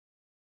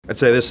I'd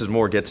say this is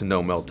more get to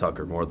know Mel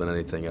Tucker more than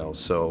anything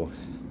else. So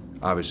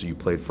obviously you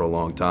played for a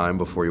long time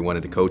before you went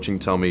into coaching.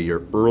 Tell me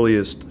your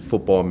earliest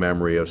football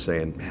memory of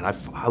saying, man,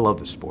 I love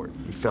this sport.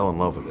 You fell in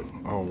love with it.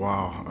 Oh,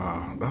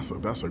 wow.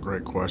 That's a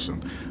great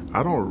question.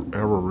 I don't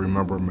ever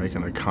remember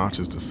making a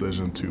conscious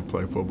decision to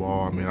play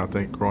football. I mean, I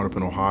think growing up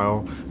in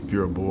Ohio, if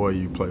you're a boy,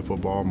 you play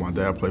football. My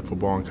dad played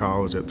football in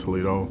college at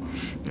Toledo,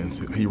 and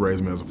he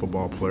raised me as a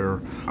football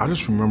player. I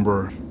just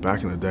remember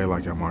back in the day,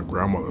 like at my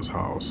grandmother's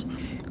house,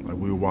 like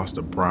we would watch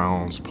the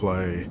Browns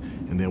play,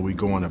 and then we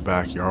go in the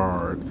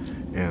backyard,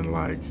 and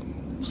like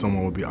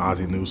someone would be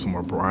Ozzie Newsome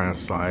or Brian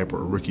Sipe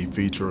or Ricky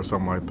Feature or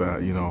something like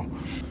that, you know.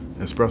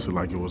 Especially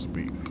like it was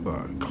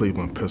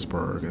Cleveland,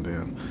 Pittsburgh, and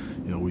then,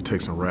 you know, we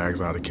take some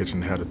rags out of the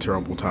kitchen, had the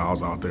terrible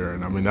towels out there,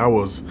 and I mean that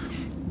was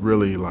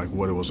really like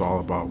what it was all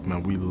about,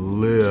 man. We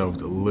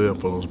lived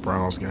for those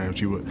Browns games.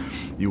 You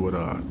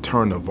would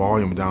turn the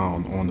volume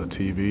down on the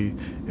TV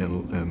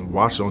and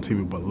watch it on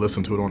TV, but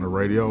listen to it on the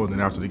radio, and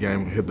then after the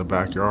game, hit the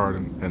backyard,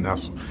 and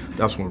that's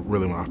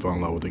when I fell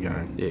in love with the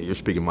game. Yeah, you're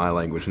speaking my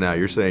language now.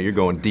 You're saying you're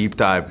going deep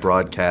dive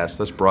broadcast.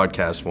 That's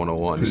broadcast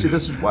 101. You see,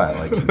 this is why I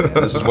like you, man.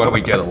 This is why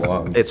we get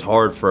along. It's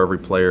hard for every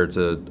player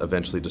to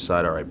eventually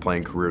decide, all right,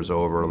 playing career's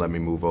over, let me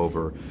move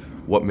over.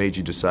 What made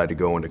you decide to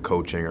go into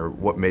coaching, or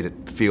what made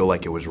it feel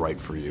like it was right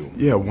for you?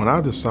 Yeah, when I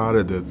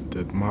decided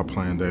that my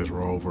playing days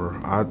were over,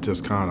 I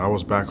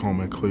was back home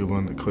in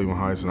Cleveland, at Cleveland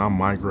Heights, and I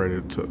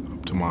migrated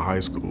to my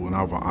high school, and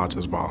I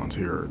just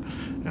volunteered.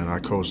 And I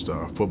coached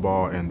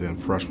football and then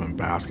freshman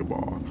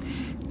basketball.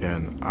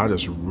 And I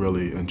just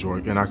really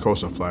enjoyed, and I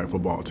coached a flag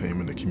football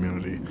team in the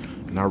community,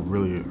 and I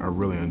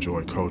really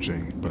enjoyed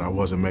coaching, but I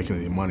wasn't making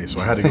any money, so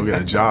I had to go get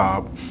a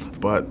job.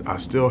 But I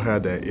still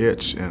had that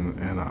itch, and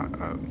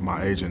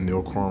my agent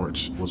Neil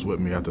Cornrich was with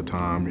me at the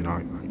time. You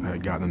know, I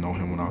had gotten to know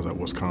him when I was at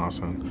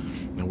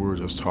Wisconsin, and we were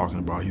just talking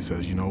about it. He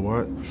says, you know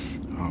what?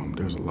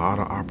 There's a lot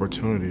of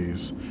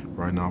opportunities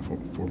right now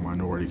for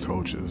minority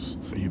coaches.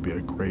 You'd be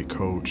a great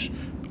coach.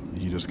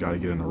 You just got to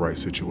get in the right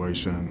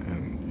situation.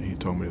 And he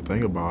told me to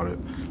think about it,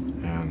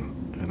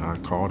 and I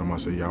called him. I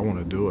said, yeah, I want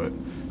to do it.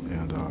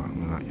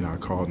 And I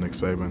called Nick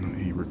Saban.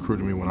 He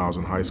recruited me when I was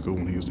in high school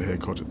when he was the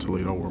head coach at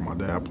Toledo, where my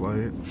dad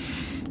played.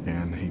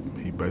 And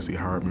he basically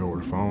hired me over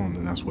the phone,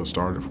 and that's what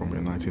started for me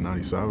in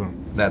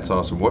 1997. That's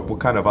awesome. What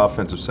kind of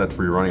offensive sets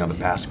were you running on the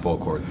basketball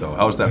court, though?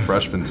 How was that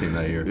freshman team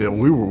that year? Yeah,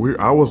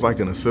 I was like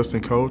an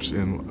assistant coach,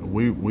 and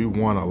we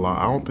won a lot.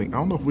 I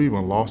don't know if we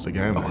even lost a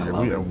game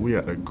that year. We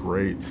had a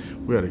great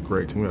team. We had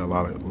a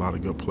lot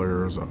of good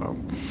players.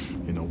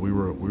 You know, we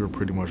were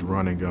pretty much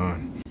run and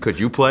gun. Could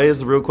you play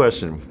is the real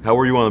question. How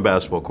were you on the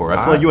basketball court?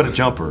 I feel like you had a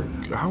jumper.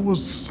 I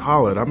was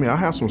solid. I mean, I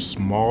had some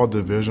small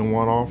Division I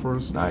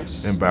offers.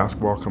 Nice. In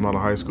basketball coming out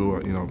of high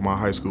school. You know, my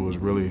high school was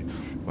really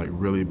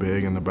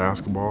big into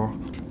basketball,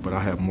 but I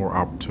had more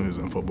opportunities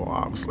in football,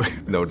 obviously.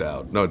 No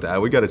doubt, no doubt.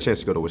 We got a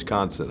chance to go to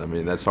Wisconsin. I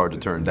mean, that's hard to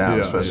turn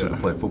down, especially to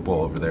play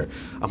football over there.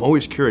 I'm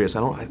always curious.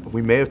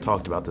 We may have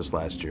talked about this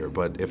last year,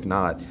 but if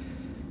not,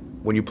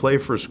 when you play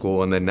for a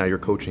school and then now you're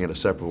coaching at a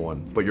separate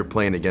one, but you're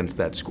playing against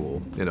that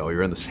school, you know,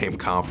 you're in the same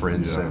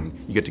conference and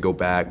you get to go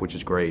back, which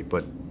is great,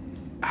 but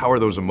how are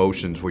those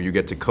emotions where you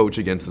get to coach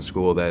against the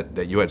school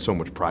that you had so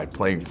much pride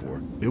playing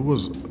for? It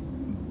was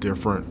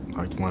different,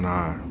 like when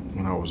I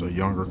was a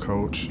younger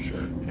coach,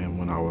 and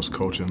when I was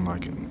coaching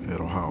like at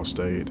Ohio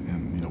State,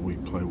 and you know we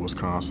played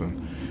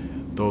Wisconsin.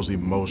 Those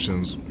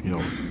emotions, you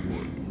know,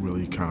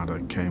 really kind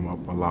of came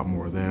up a lot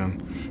more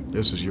then.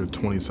 This is year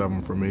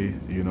 27 for me,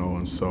 you know,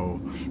 and so,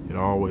 you know,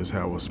 I always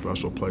have a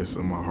special place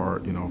in my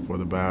heart, you know, for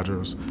the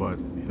Badgers. But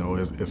you know,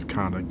 it's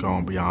kind of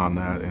gone beyond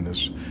that, and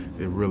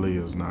it really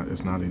is not.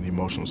 It's not an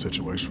emotional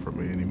situation for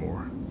me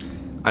anymore.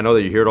 I know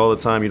that you hear it all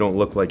the time. You don't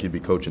look like you'd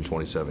be coaching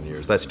 27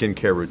 years. That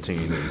skincare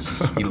routine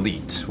is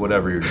elite.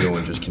 Whatever you're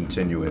doing, just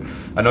continue it.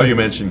 I know you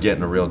mentioned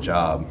getting a real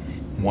job.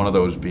 One of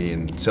those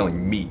being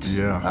selling meat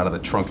out of the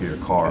trunk of your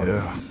car.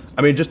 Yeah.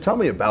 I mean, just tell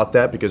me about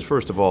that, because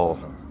first of all,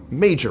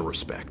 major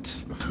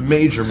respect.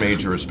 Major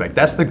respect.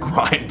 That's the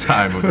grind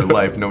time of your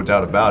life, no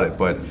doubt about it.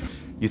 But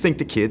you think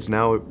the kids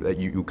now that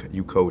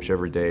you coach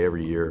every day,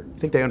 every year, you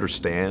think they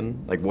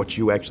understand like what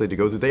you actually had to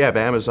go through? They have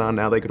Amazon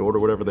now, they could order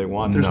whatever they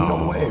want. There's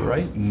no way,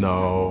 right?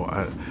 No,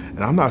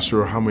 and I'm not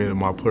sure how many of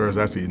my players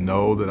actually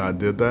know that I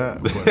did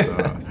that,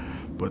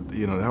 but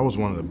you know, that was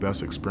one of the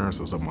best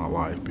experiences of my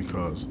life,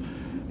 because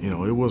you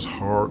know, it was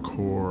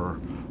hardcore,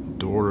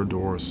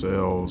 door-to-door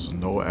sales,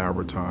 no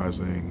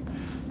advertising,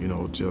 you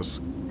know,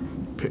 just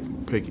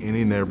pick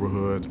any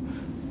neighborhood,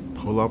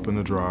 pull up in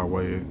the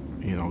driveway,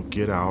 you know,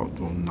 get out,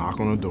 go knock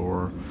on the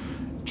door,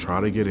 try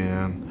to get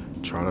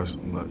in, try to,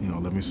 you know,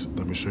 let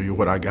me show you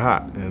what I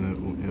got.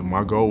 And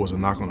my goal was to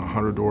knock on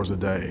 100 doors a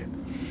day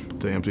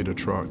to empty the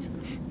truck.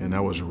 And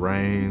that was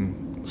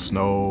rain,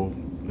 snow,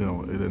 you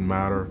know, it didn't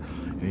matter.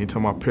 And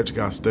anytime my pitch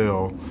got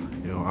stale,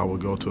 you know, I would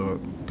go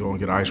and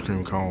get an ice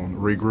cream cone,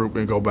 regroup,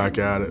 and go back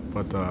at it.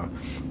 But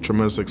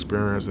tremendous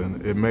experience,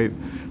 and it made.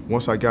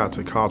 Once I got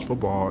to college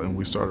football and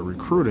we started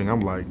recruiting,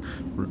 I'm like,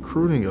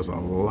 recruiting is a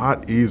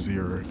lot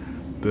easier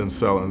than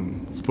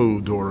selling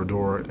food door to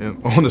door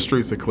and on the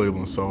streets of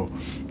Cleveland. So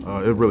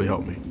it really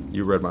helped me.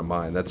 You read my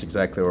mind. That's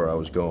exactly where I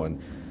was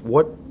going.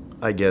 What,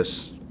 I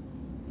guess,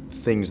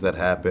 things that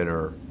happen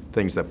or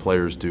things that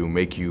players do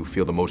make you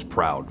feel the most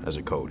proud as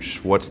a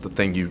coach? What's the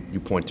thing you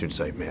point to and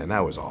say, man,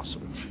 that was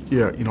awesome?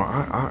 Yeah,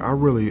 I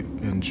really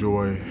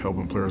enjoy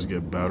helping players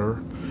get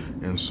better.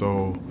 And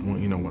so,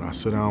 when I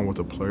sit down with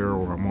a player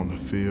or I'm on the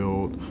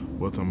field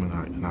with them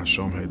and I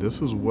show them, hey,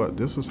 this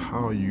is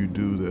how you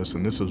do this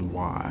and this is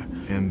why.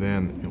 And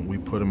then we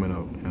put them in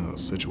a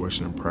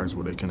situation in practice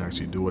where they can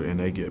actually do it and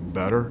they get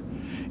better.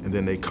 And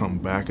then they come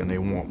back and they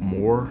want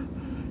more.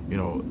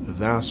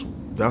 That's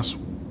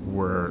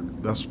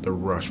the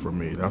rush for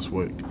me. That's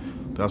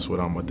what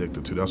I'm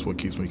addicted to. That's what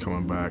keeps me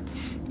coming back.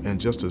 And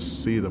just to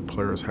see the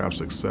players have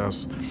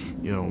success,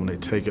 when they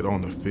take it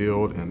on the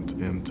field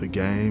and to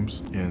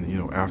games,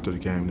 and after the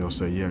game they'll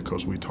say, yeah,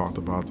 coach, we talked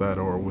about that,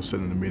 or we'll sit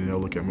in the meeting, they'll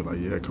look at me like,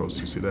 yeah, coach,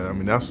 you see that? I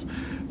mean, that's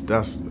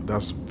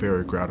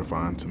very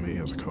gratifying to me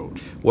as a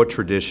coach. What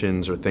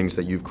traditions or things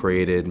that you've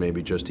created,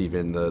 maybe just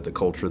even the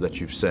culture that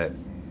you've set,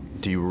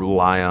 do you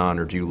rely on,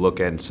 or do you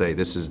look at and say,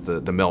 this is the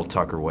Mel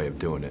Tucker way of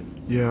doing it?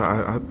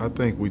 Yeah, I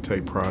think we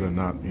take pride in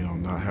not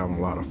having a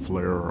lot of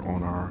flair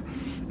on our,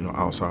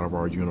 outside of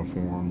our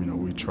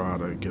uniform. We try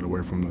to get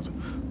away from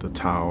the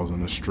towels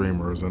and the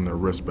streamers and the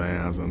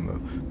wristbands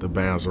and the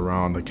bands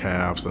around the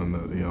calves and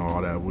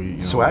all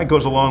that. Swag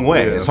goes a long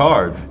way. Yes, it's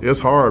hard. It's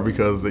hard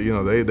because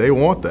they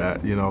want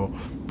that.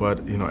 But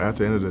at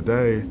the end of the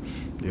day,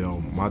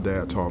 my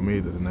dad taught me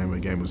that the name of the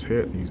game is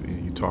hit,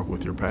 and you talk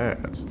with your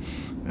pads.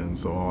 And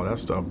so all that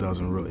stuff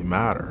doesn't really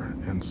matter.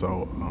 And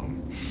so,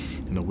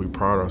 we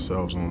pride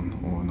ourselves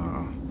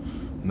on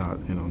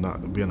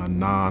not being a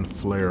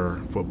non-flair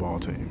football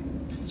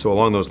team. So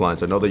along those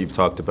lines, I know that you've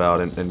talked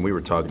about, and we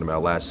were talking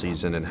about last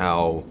season, and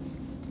how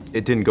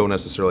it didn't go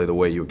necessarily the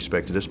way you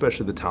expected,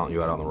 especially the talent you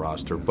had on the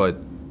roster. But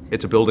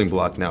it's a building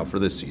block now for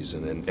this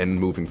season and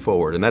moving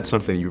forward. And that's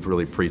something you've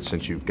really preached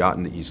since you've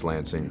gotten to East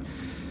Lansing.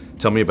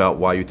 Tell me about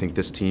why you think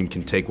this team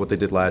can take what they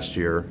did last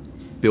year,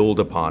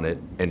 build upon it,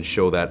 and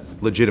show that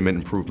legitimate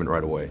improvement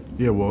right away.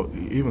 Yeah, well,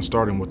 even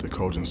starting with the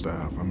coaching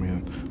staff. I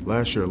mean,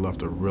 last year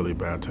left a really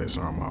bad taste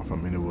in our mouth. I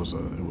mean, it was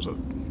a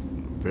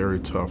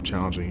very tough,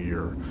 challenging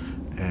year,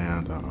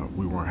 and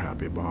we weren't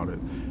happy about it.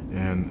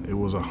 And it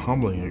was a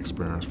humbling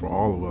experience for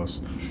all of us.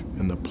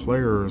 And the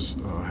players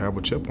have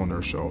a chip on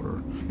their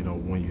shoulder.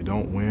 When you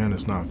don't win,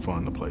 it's not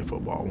fun to play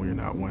football when you're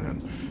not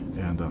winning,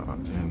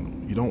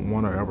 and you don't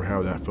want to ever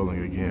have that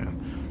feeling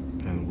again.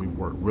 And we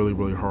work really,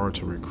 really hard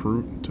to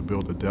recruit, to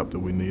build the depth that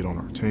we need on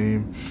our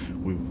team.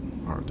 We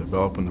are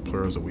developing the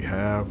players that we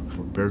have.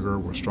 We're bigger,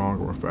 we're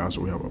stronger, we're faster.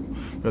 We have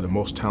the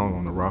most talent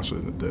on the roster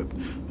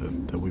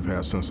that we've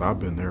had since I've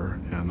been there.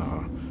 And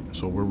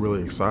so we're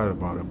really excited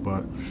about it.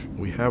 But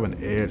we have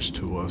an edge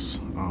to us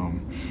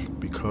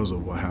because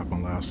of what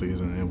happened last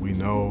season. And we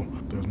know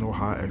there's no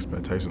high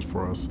expectations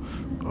for us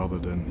other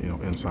than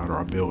inside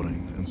our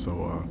building. And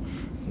so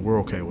we're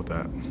okay with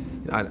that.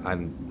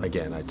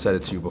 Again, I said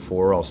it to you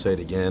before, I'll say it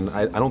again.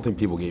 I don't think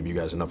people gave you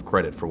guys enough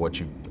credit for what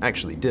you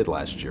actually did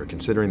last year,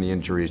 considering the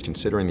injuries,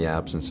 considering the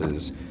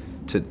absences.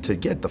 To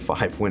get the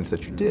 5 wins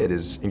that you did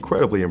is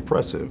incredibly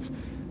impressive.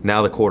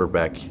 Now the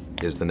quarterback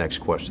is the next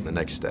question, the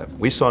next step.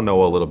 We saw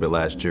Noah a little bit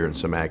last year in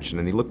some action,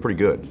 and he looked pretty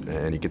good.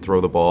 And he could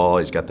throw the ball,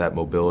 he's got that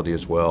mobility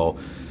as well.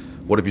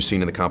 What have you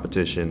seen in the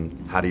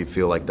competition? How do you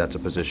feel like that's a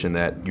position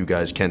that you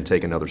guys can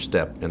take another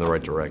step in the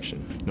right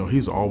direction?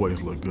 He's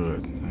always looked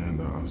good,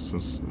 and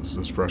since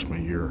his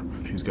freshman year,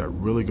 he's got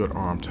really good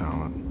arm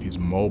talent. He's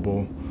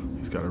mobile.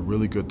 He's got a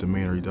really good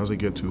demeanor. He doesn't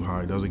get too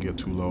high, he doesn't get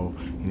too low,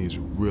 and he's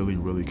really,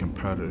 really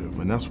competitive.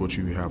 And that's what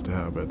you have to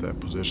have at that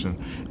position.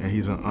 And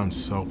he's an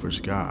unselfish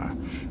guy,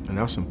 and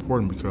that's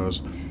important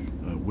because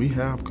we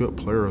have good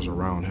players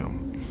around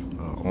him.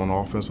 On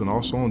offense and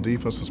also on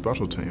defense and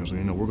special teams.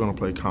 We're going to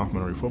play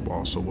complementary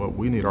football. So what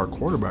we need our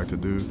quarterback to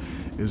do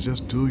is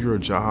just do your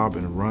job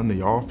and run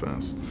the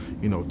offense.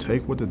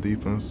 Take what the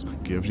defense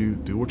gives you,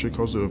 do what your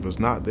coach does. If it's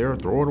not there,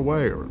 throw it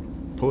away or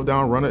pull it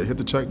down, run it, hit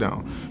the check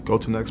down, go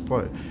to the next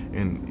play.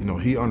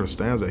 And he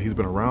understands that. He's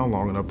been around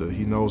long enough that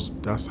he knows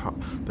that's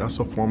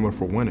a formula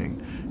for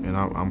winning. And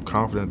I'm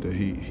confident that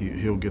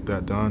he'll get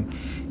that done.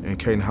 And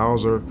Caden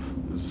Hauser,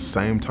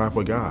 same type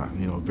of guy,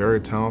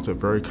 very talented,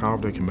 very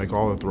confident, can make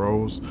all the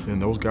throws.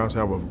 And those guys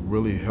have a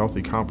really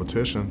healthy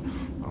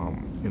competition.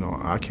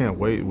 I can't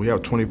wait. We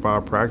have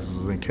 25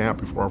 practices in camp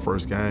before our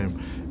first game,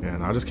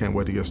 and I just can't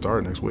wait to get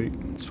started next week.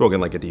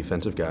 Spoken like a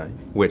defensive guy,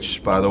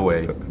 which, by the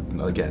way,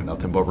 again,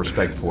 nothing but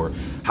respect for.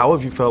 How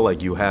have you felt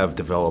like you have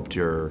developed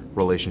your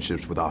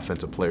relationships with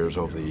offensive players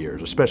over the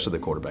years, especially the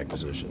quarterback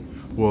position?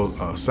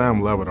 Well,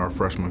 Sam Levitt, our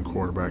freshman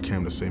quarterback,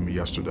 came to see me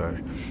yesterday,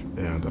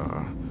 and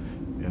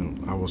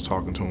I was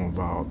talking to him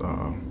about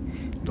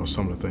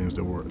some of the things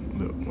that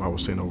I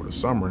was seeing over the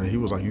summer, and he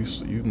was like,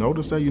 you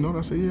noticed that?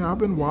 I said, yeah, I've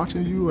been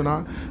watching you, and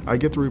I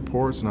get the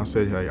reports, and I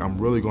said, hey, I'm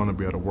really going to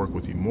be able to work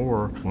with you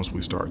more once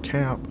we start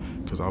camp,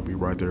 because I'll be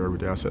right there every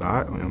day. I said,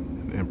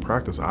 in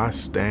practice, I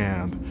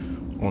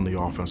stand on the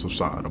offensive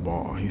side of the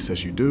ball. He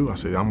says, you do? I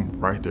said, I'm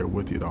right there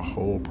with you the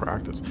whole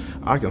practice.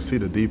 I can see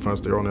the defense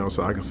there on the other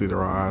side. I can see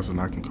their eyes, and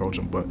I can coach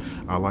them, but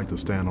I like to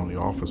stand on the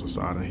offensive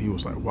side. And he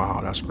was like,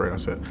 wow, that's great. I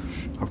said,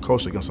 I've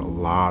coached against a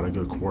lot of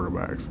good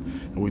quarterbacks.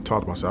 And we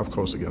talked about, I said, I've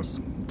coached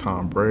against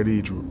Tom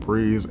Brady, Drew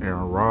Brees,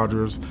 Aaron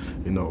Rodgers,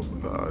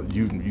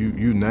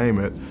 you name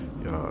it.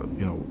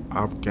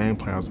 I've game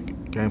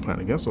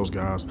planned against those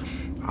guys.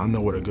 I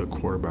know what a good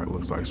quarterback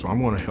looks like, so I'm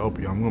going to help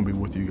you. I'm going to be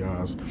with you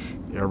guys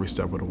every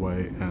step of the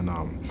way. And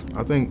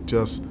I think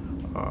just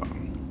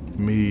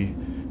me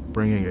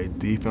bringing a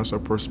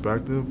defensive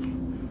perspective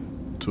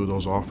to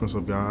those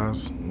offensive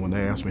guys, when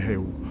they ask me, hey,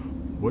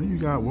 what do you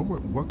got?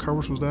 What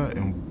coverage was that?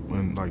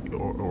 And like,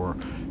 or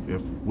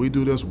if we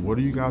do this, what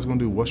are you guys going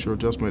to do? What's your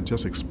adjustment?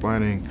 Just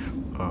explaining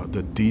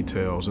the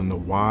details and the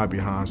why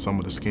behind some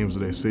of the schemes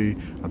that they see,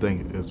 I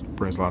think it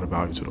brings a lot of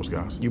value to those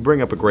guys. You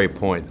bring up a great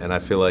point, and I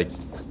feel like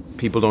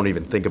people don't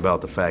even think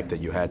about the fact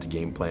that you had to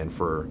game plan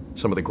for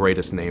some of the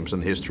greatest names in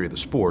the history of the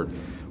sport.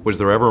 Was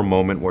there ever a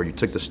moment where you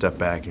took the step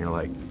back and you're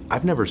like,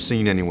 I've never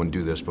seen anyone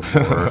do this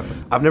before.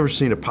 I've never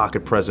seen a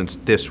pocket presence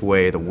this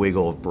way, the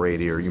wiggle of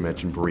Brady, or you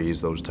mentioned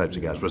Breeze, those types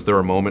of guys. Was there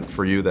a moment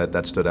for you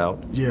that stood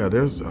out? Yeah,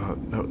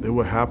 it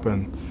would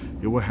happen.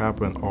 It would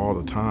happen all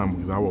the time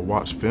because I would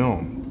watch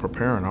film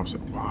preparing. I would say,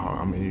 wow,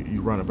 I mean,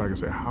 you run it back and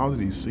say, how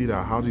did he see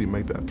that? How did he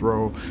make that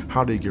throw?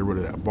 How did he get rid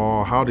of that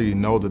ball? How did he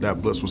know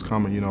that blitz was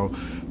coming?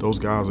 Those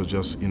guys are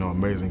just,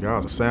 amazing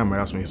guys. Sam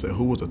asked me, he said,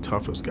 who was the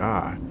toughest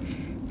guy?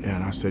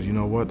 And I said, you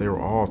know what, they were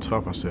all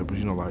tough. I said, but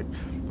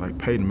like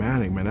Peyton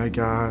Manning, man, that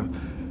guy,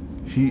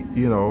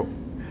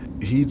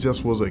 he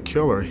just was a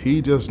killer.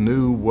 He just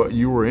knew what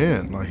you were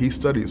in. Like, he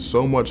studied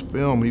so much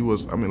film. He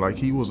was, you're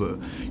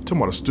talking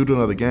about a student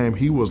of the game.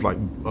 He was like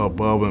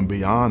above and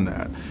beyond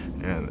that.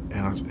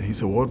 And he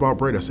said, what about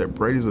Brady? I said,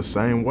 Brady's the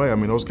same way.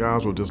 Those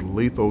guys were just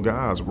lethal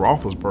guys.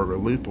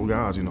 Roethlisberger, lethal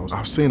guys,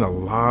 I've seen a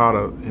lot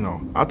of,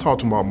 I talked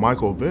to him about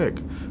Michael Vick.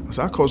 I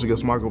said, I coached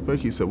against Michael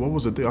Vick. He said, what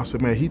was the deal? I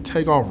said, man, he'd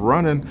take off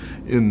running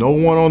and no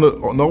one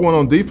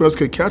on defense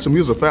could catch him. He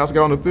was a fast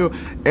guy on the field,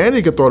 and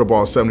he could throw the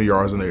ball 70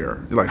 yards in the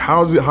air. You're like,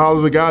 how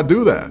does a guy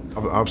do that?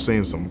 I've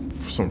seen some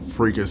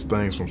freakish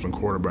things from some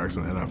quarterbacks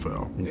in the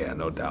NFL. Yeah,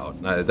 no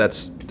doubt.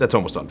 That's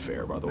almost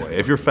unfair, by the way.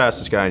 If you're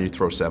fastest guy and you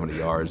throw 70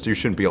 yards, you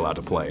shouldn't be allowed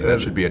to play.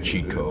 That should be a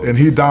cheat code. And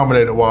he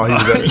dominated while he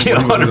was at yeah,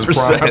 100%. In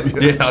his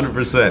prime. Yeah,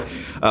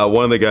 100%.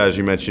 One of the guys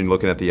you mentioned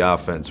looking at the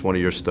offense, one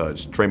of your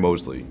studs, Trey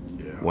Mosley.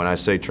 Yeah. When I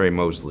say Trey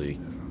Mosley,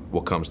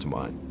 what comes to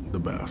mind? The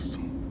best.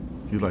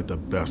 He's like the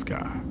best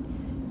guy.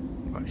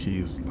 Like,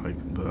 he's like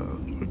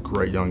a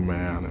great young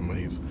man.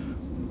 He's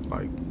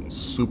like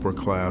super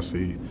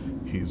classy.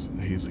 He's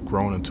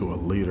grown into a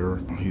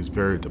leader. He's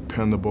very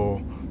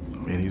dependable,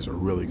 and he's a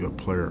really good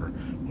player.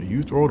 When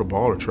you throw the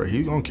ball to Trey,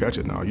 he's gonna catch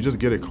it now. You just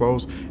get it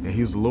close, and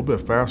he's a little bit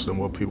faster than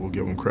what people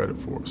give him credit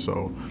for.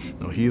 So,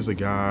 he's a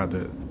guy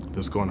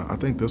that's gonna. I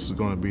think this is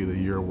gonna be the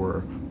year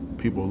where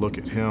people look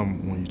at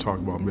him when you talk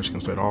about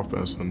Michigan State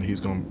offense, and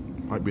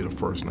might be the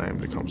first name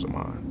that comes to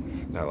mind.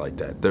 I like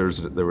that. There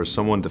was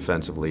someone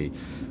defensively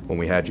when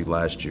we had you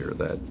last year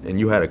and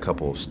you had a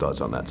couple of studs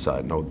on that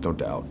side, no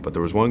doubt. But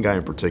there was one guy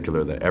in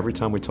particular that every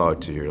time we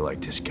talked to you, you're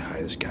like, this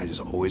guy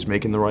just always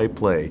making the right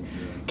play.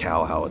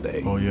 Cal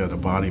Halladay. Oh yeah, the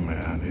body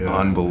man. Yeah.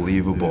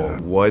 Unbelievable.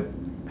 Yeah. What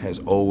has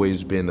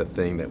always been the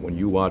thing that when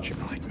you watch him,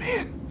 you're like,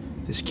 man,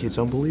 this kid's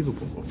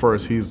unbelievable.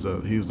 First, he's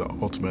the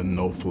ultimate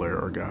no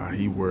flair guy.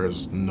 He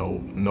wears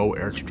no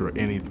extra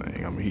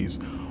anything. He's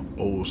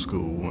old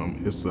school.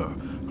 It's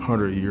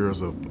 100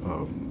 years of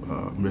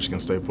Michigan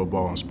State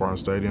football in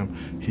Spartans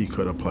Stadium. He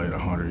could have played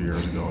 100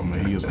 years ago.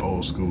 He is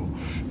old school.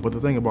 But the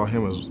thing about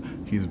him is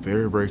he's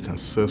very, very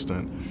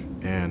consistent,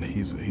 and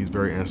he's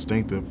very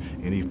instinctive,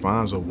 and he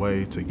finds a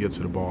way to get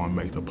to the ball and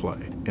make the play.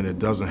 And it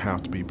doesn't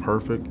have to be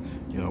perfect,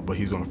 but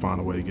he's going to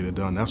find a way to get it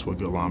done. That's what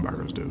good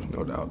linebackers do.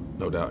 No doubt,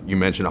 no doubt. You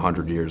mentioned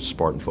 100 years of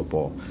Spartan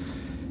football.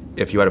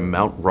 If you had a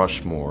Mount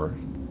Rushmore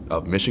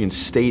of Michigan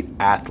State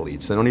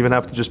athletes, they don't even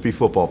have to just be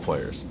football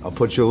players. I'll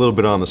put you a little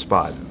bit on the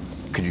spot.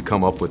 Could you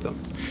come up with them?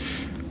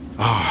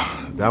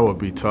 That would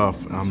be tough.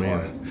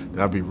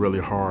 That'd be really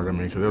hard.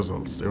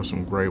 Because there's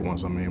some great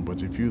ones.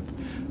 But if you,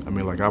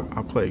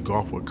 I played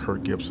golf with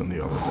Kirk Gibson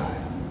the other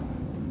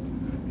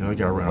day. He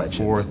got around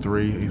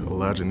 4'3". He's a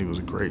legend. He was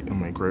a great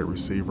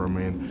receiver.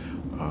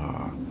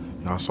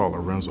 I saw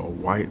Lorenzo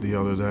White the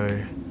other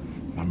day.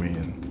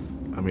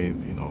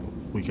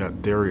 We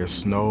got Darius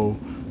Snow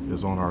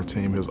is on our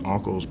team. His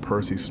uncle's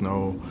Percy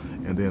Snow.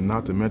 And then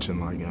not to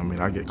mention,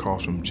 I get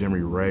calls from Jimmy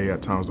Ray,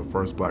 at times the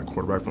first black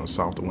quarterback from the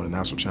South to win a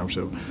national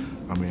championship.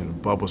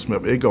 Bubba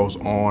Smith. It goes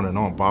on and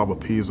on. Baba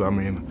Pisa.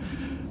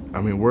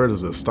 Where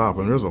does it stop?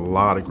 There's a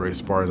lot of great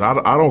Spartans.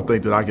 I don't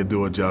think that I could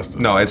do it justice.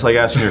 No, it's like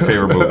asking your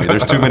favorite movie.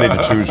 There's too many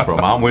to choose from.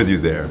 I'm with you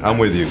there. I'm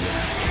with you.